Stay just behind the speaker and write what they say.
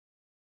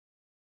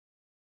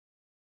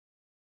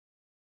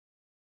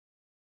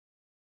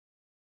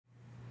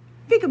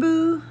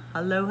Peekaboo,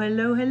 hello,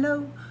 hello,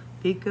 hello.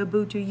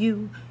 Peekaboo to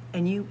you,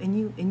 and you, and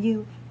you, and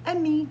you,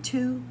 and me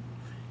too.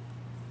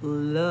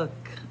 Look,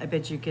 I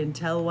bet you can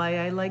tell why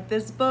I like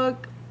this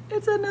book.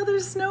 It's another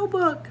snow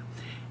book.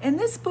 And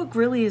this book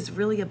really is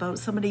about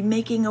somebody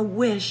making a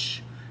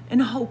wish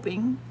and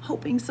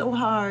hoping so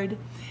hard.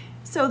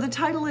 So the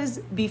title is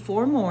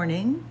Before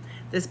Morning.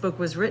 This book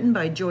was written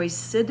by Joyce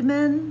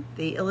Sidman.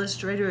 The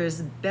illustrator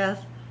is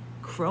Beth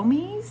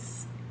Krommes.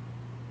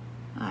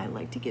 I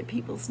like to get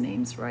people's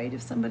names right.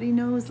 If somebody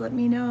knows, let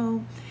me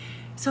know.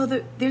 So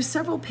there's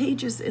several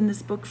pages in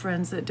this book,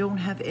 friends, that don't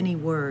have any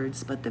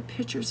words, but the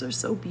pictures are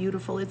so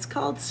beautiful. It's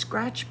called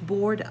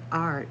Scratchboard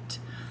Art.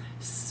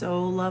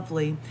 So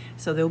lovely.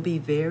 So there'll be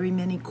very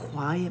many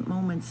quiet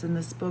moments in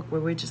this book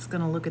where we're just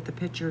going to look at the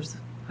pictures.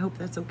 I hope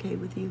that's okay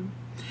with you.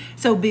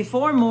 So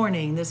Before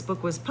Morning, this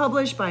book was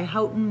published by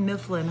Houghton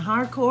Mifflin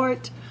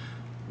Harcourt.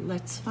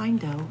 Let's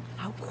find out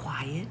how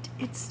quiet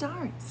it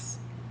starts.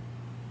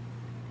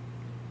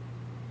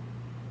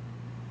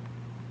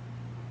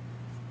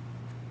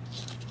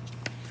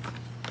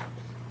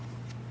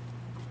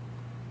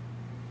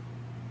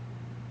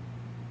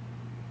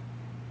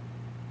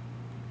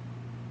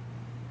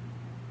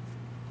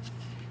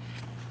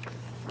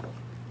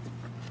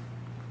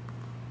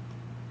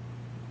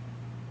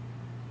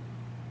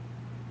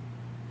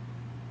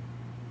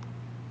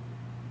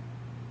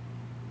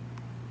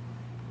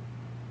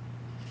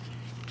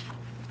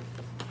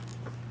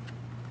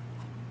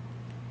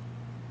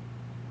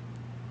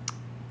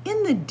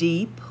 In the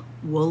deep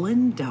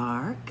woolen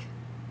dark,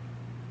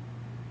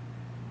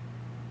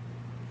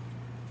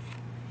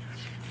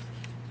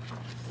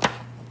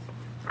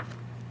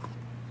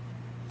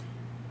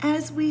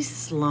 as we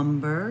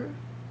slumber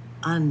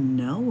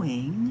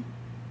unknowing,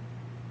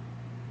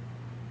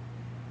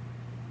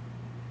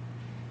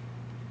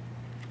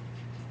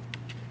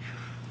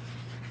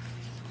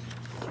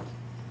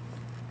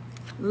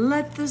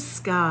 let the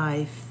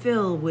sky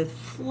fill with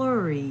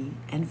flurry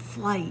and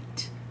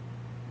flight.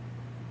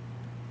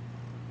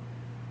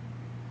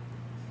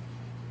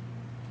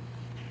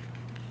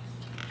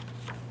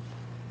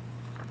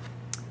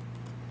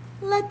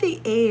 Let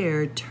the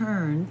air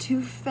turn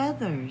to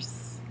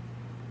feathers.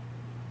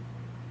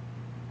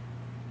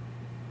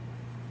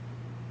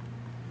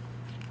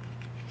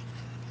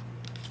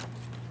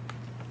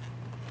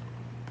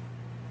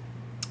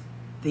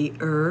 The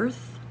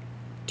earth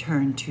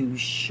turn to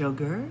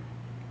sugar.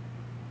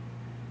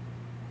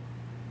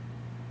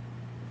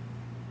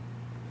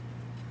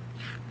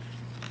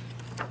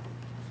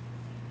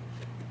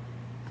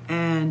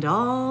 And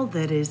all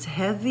that is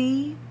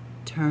heavy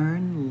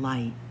turn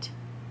light.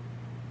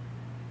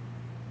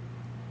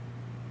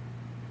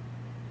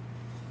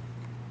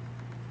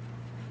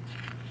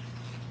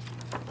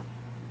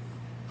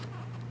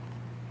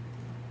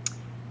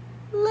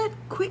 Let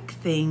quick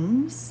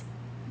things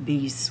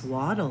be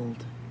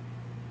swaddled.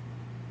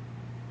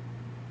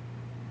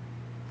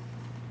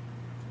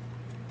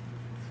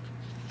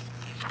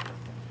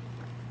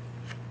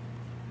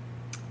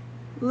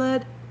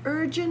 Let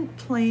urgent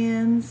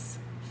plans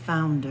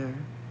founder.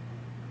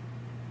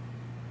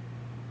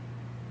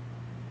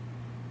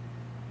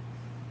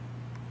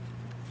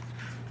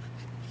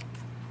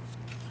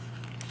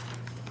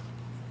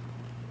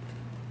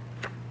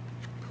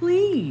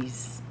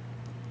 Please,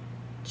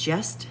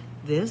 just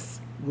this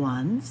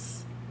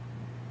once,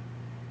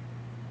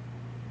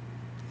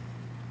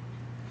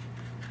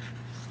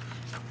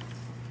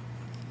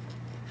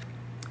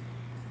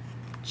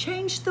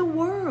 change the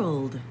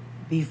world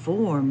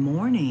before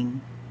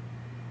morning.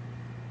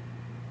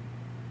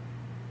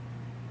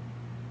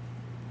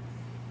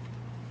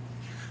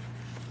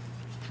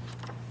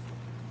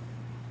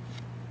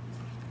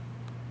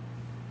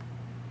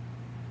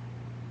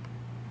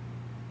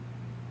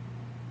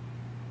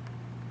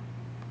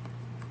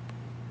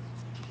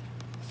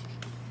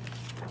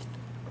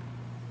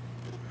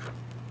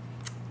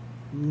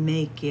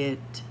 Make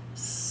it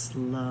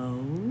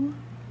slow.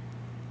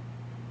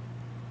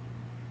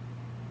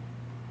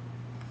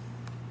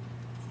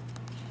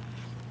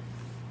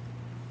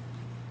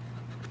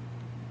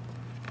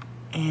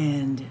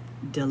 And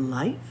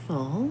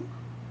delightful.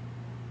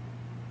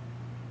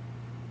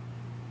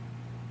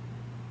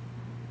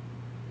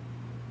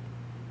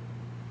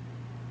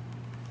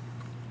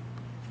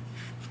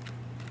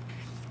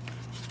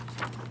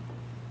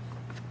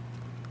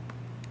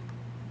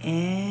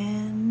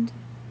 And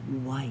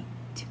white.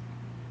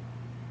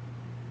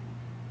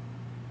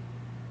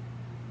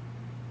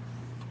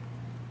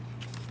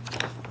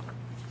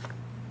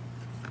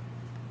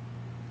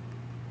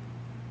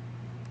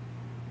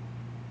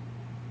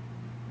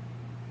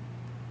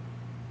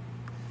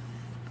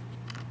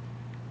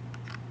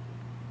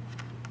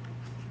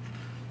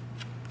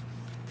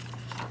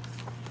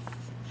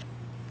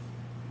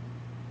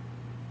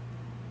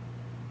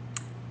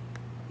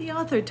 The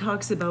author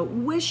talks about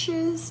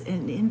wishes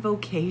and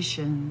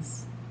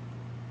invocations.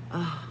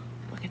 Ah,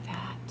 look at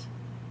that.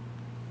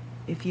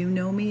 If you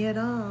know me at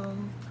all,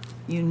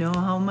 you know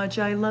how much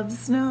I love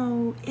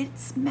snow.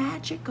 It's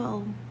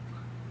magical.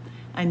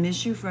 I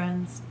miss you,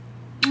 friends.